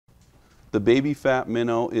The baby fat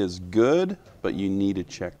minnow is good, but you need to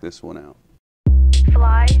check this one out.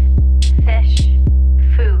 Fly, fish,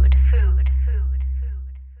 food.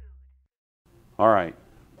 All right,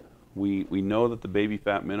 we know that the baby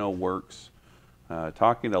fat minnow works.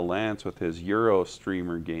 Talking to Lance with his Euro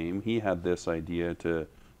streamer game, he had this idea to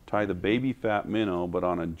tie the baby fat minnow but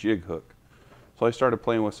on a jig hook. So I started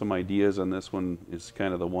playing with some ideas, and this one is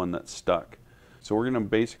kind of the one that stuck. So we're going to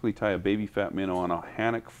basically tie a baby fat minnow on a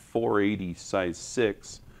Hannock 480 size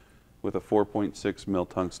 6 with a 4.6 mil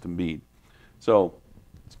tungsten bead. So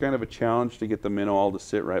it's kind of a challenge to get the minnow all to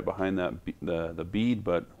sit right behind that the bead,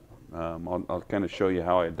 but I'll kind of show you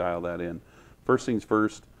how I dial that in. First things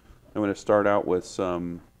first, I'm going to start out with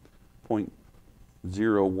some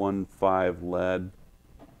 0.015 lead,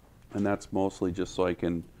 and that's mostly just so I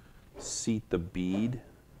can seat the bead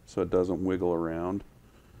so it doesn't wiggle around,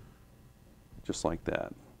 just like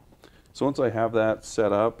that. So once I have that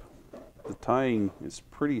set up, the tying is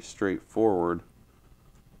pretty straightforward.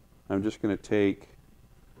 I'm just going to take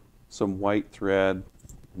some white thread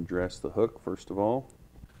and dress the hook first of all.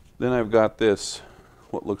 Then I've got this,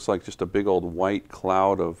 what looks like just a big old white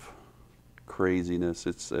cloud of craziness.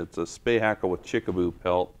 It's a spay hackle with chickaboo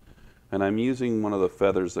pelt, and I'm using one of the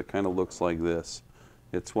feathers that kind of looks like this.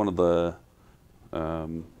 It's one of the,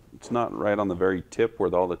 it's not right on the very tip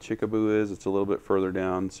where all the chickaboo is. It's a little bit further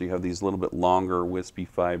down, so you have these little bit longer wispy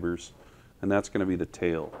fibers, and that's going to be the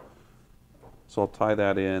tail. So I'll tie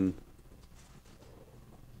that in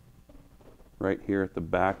right here at the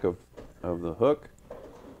back of the hook.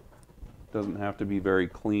 Doesn't have to be very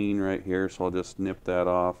clean right here, so I'll just nip that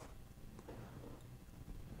off.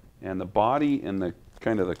 And the body and the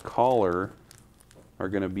kind of the collar are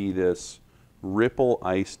going to be this ripple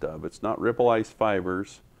ice dub. It's not ripple ice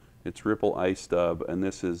fibers, it's ripple ice dub, and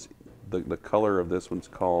this is the color of this one's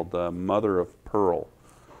called mother of pearl.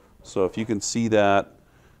 So if you can see that,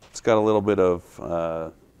 it's got a little bit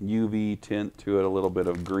of UV tint to it, a little bit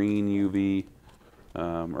of green UV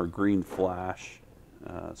or green flash.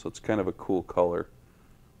 So it's kind of a cool color.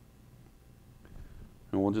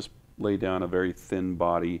 And we'll just lay down a very thin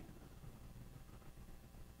body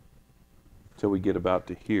till we get about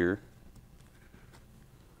to here.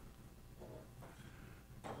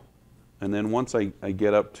 And then once I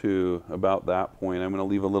get up to about that point, I'm going to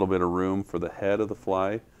leave a little bit of room for the head of the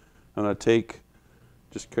fly. I'm going to take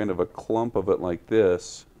just kind of a clump of it like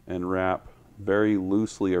this and wrap very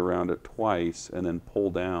loosely around it twice and then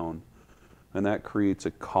pull down. And that creates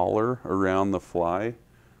a collar around the fly.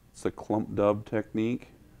 It's the clump dub technique.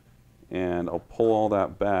 And I'll pull all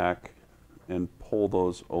that back and pull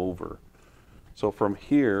those over. So from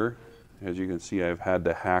here, as you can see, I've had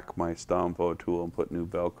to hack my Stompo tool and put new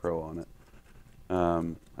Velcro on it.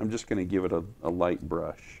 I'm just going to give it a light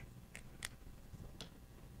brush.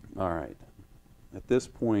 All right. At this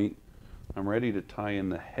point, I'm ready to tie in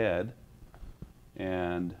the head.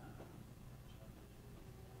 And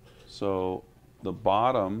so the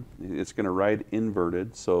bottom, it's going to ride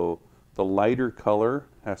inverted, so the lighter color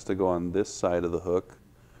has to go on this side of the hook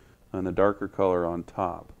and the darker color on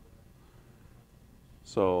top.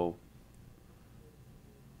 So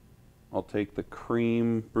I'll take the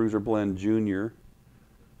cream Bruiser Blend Junior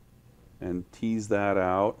and tease that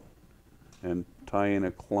out and tie in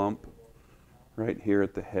a clump right here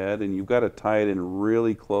at the head, and you've got to tie it in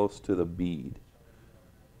really close to the bead.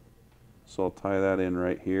 So I'll tie that in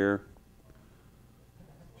right here.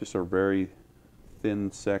 Just a very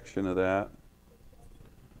thin section of that.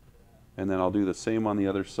 And then I'll do the same on the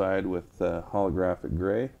other side with holographic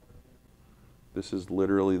gray. This is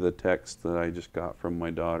literally the text that I just got from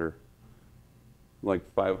my daughter. Like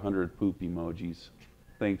 500 poop emojis.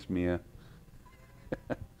 Thanks, Mia.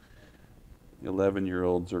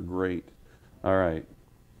 11-year-olds are great. All right.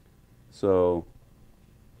 So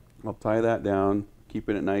I'll tie that down,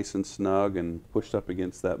 keeping it nice and snug and pushed up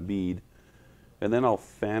against that bead. And then I'll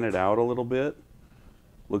fan it out a little bit.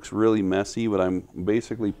 Looks really messy, but I'm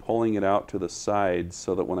basically pulling it out to the sides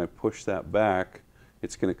so that when I push that back,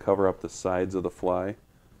 it's going to cover up the sides of the fly.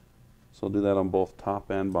 So I'll do that on both top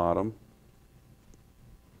and bottom.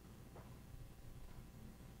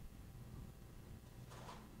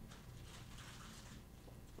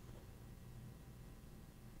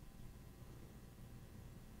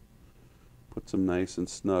 Put some nice and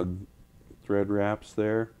snug thread wraps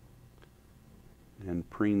there and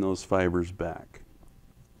preen those fibers back.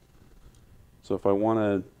 So if I want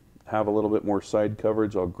to have a little bit more side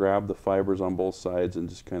coverage, I'll grab the fibers on both sides and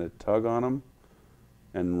just kind of tug on them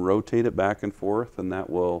and rotate it back and forth, and that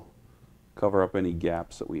will cover up any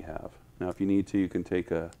gaps that we have. Now if you need to, you can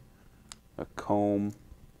take a comb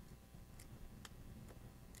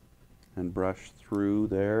and brush through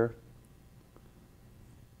there.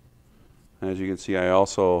 As you can see, I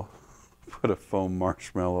also put a foam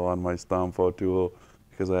marshmallow on my Stomfo tool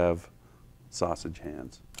because I have sausage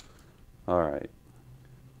hands. All right,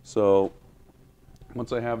 so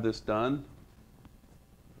once I have this done,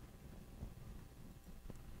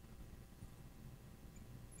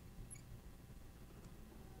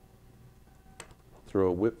 throw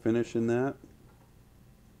a whip finish in that.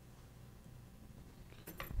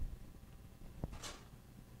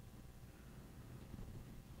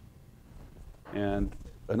 And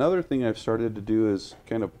another thing I've started to do is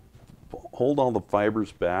kind of hold all the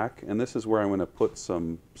fibers back, and this is where I'm going to put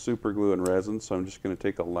some super glue and resin. So I'm just going to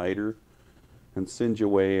take a lighter and singe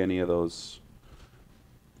away any of those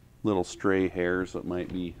little stray hairs that might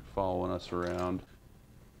be following us around.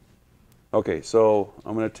 Okay, so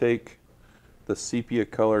I'm going to take the sepia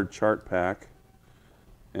colored chart pack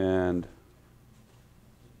and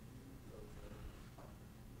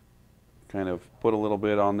kind of put a little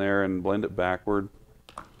bit on there and blend it backward.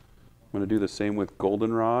 I'm going to do the same with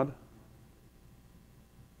goldenrod.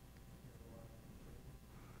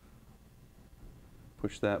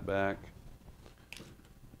 Push that back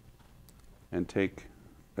and take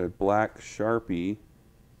a black Sharpie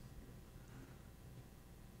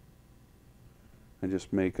and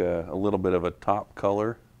just make a little bit of a top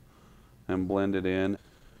color and blend it in.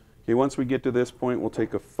 Okay, once we get to this point, we'll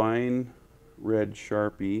take a fine red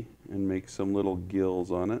Sharpie and make some little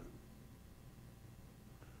gills on it.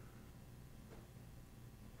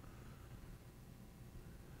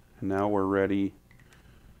 And now we're ready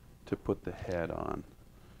to put the head on.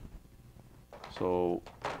 So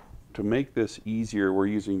to make this easier, we're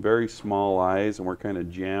using very small eyes and we're kind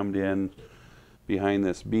of jammed in behind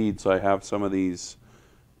this bead. So I have some of these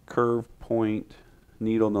curved point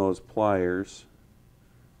needle nose pliers,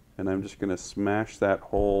 and I'm just going to smash that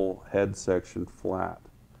whole head section flat,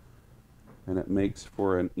 and it makes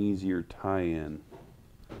for an easier tie-in,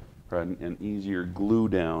 or an easier glue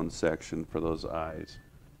down section for those eyes.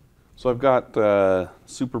 So I've got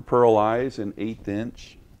Super Pearl eyes in 1/8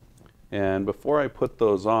 inch, and before I put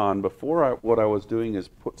those on, what I was doing is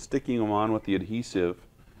sticking them on with the adhesive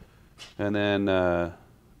and then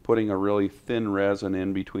putting a really thin resin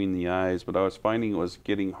in between the eyes, but I was finding it was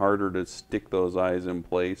getting harder to stick those eyes in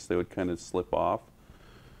place. They would kind of slip off.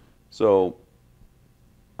 So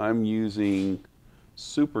I'm using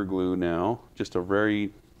super glue now, just a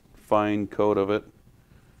very fine coat of it,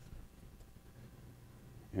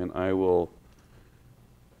 and I will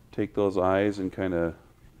take those eyes and kind of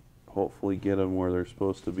hopefully get them where they're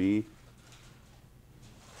supposed to be.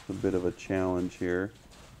 It's a bit of a challenge here.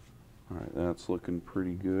 All right, that's looking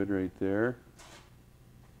pretty good right there.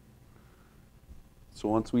 So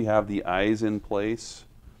once we have the eyes in place,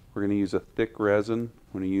 we're going to use a thick resin.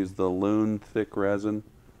 I'm going to use the Loon thick resin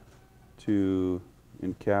to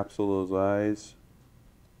encapsulate those eyes.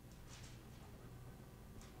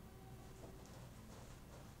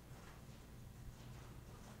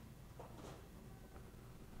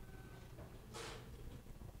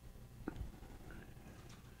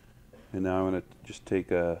 And now I'm going to just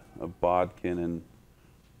take a bodkin and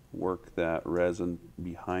work that resin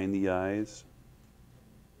behind the eyes.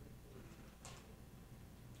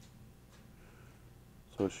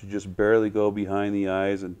 So it should just barely go behind the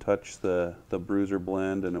eyes and touch the bruiser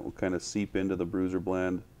blend, and it will kind of seep into the bruiser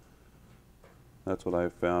blend. That's what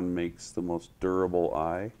I've found makes the most durable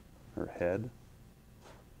eye or head.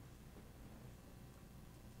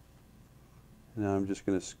 Now I'm just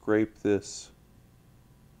going to scrape this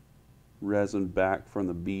resin back from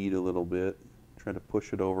the bead a little bit, try to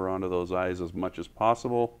push it over onto those eyes as much as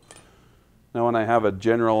possible. Now when I have a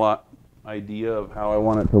general idea of how I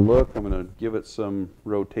want it to look, I'm going to give it some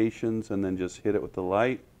rotations and then just hit it with the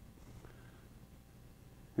light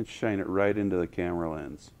and shine it right into the camera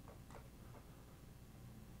lens.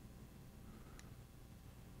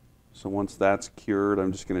 So once that's cured,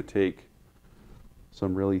 I'm just going to take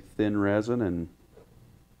some really thin resin and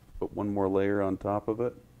put one more layer on top of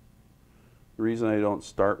it. The reason I don't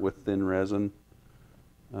start with thin resin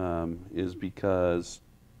is because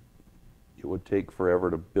it would take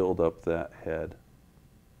forever to build up that head.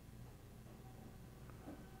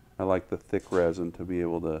 I like the thick resin to be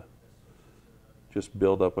able to just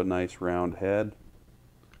build up a nice round head.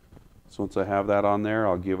 So once I have that on there,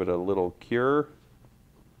 I'll give it a little cure.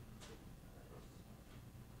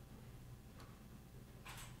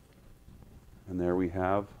 And there we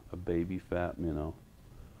have a baby fat minnow.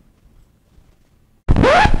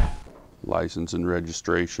 License and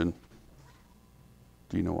registration.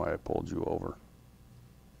 Do you know why I pulled you over?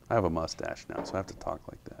 I have a mustache now, so I have to talk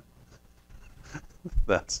like that.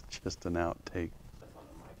 That's just an outtake.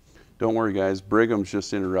 Don't worry, guys. Brigham's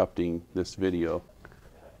just interrupting this video.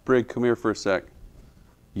 Brig, come here for a sec.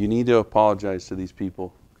 You need to apologize to these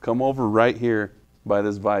people. Come over right here by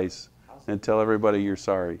this vise and tell everybody you're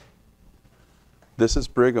sorry. This is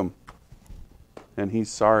Brigham, and he's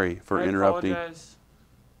sorry for interrupting. I apologize.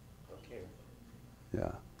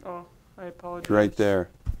 Yeah. Oh, I apologize. Right there.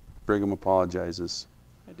 Brigham apologizes.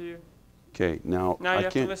 I do. Okay, now Now you I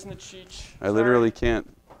have can't. to listen to Cheech. I literally can't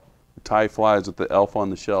tie flies with the elf on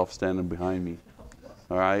the shelf standing behind me.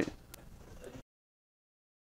 All right?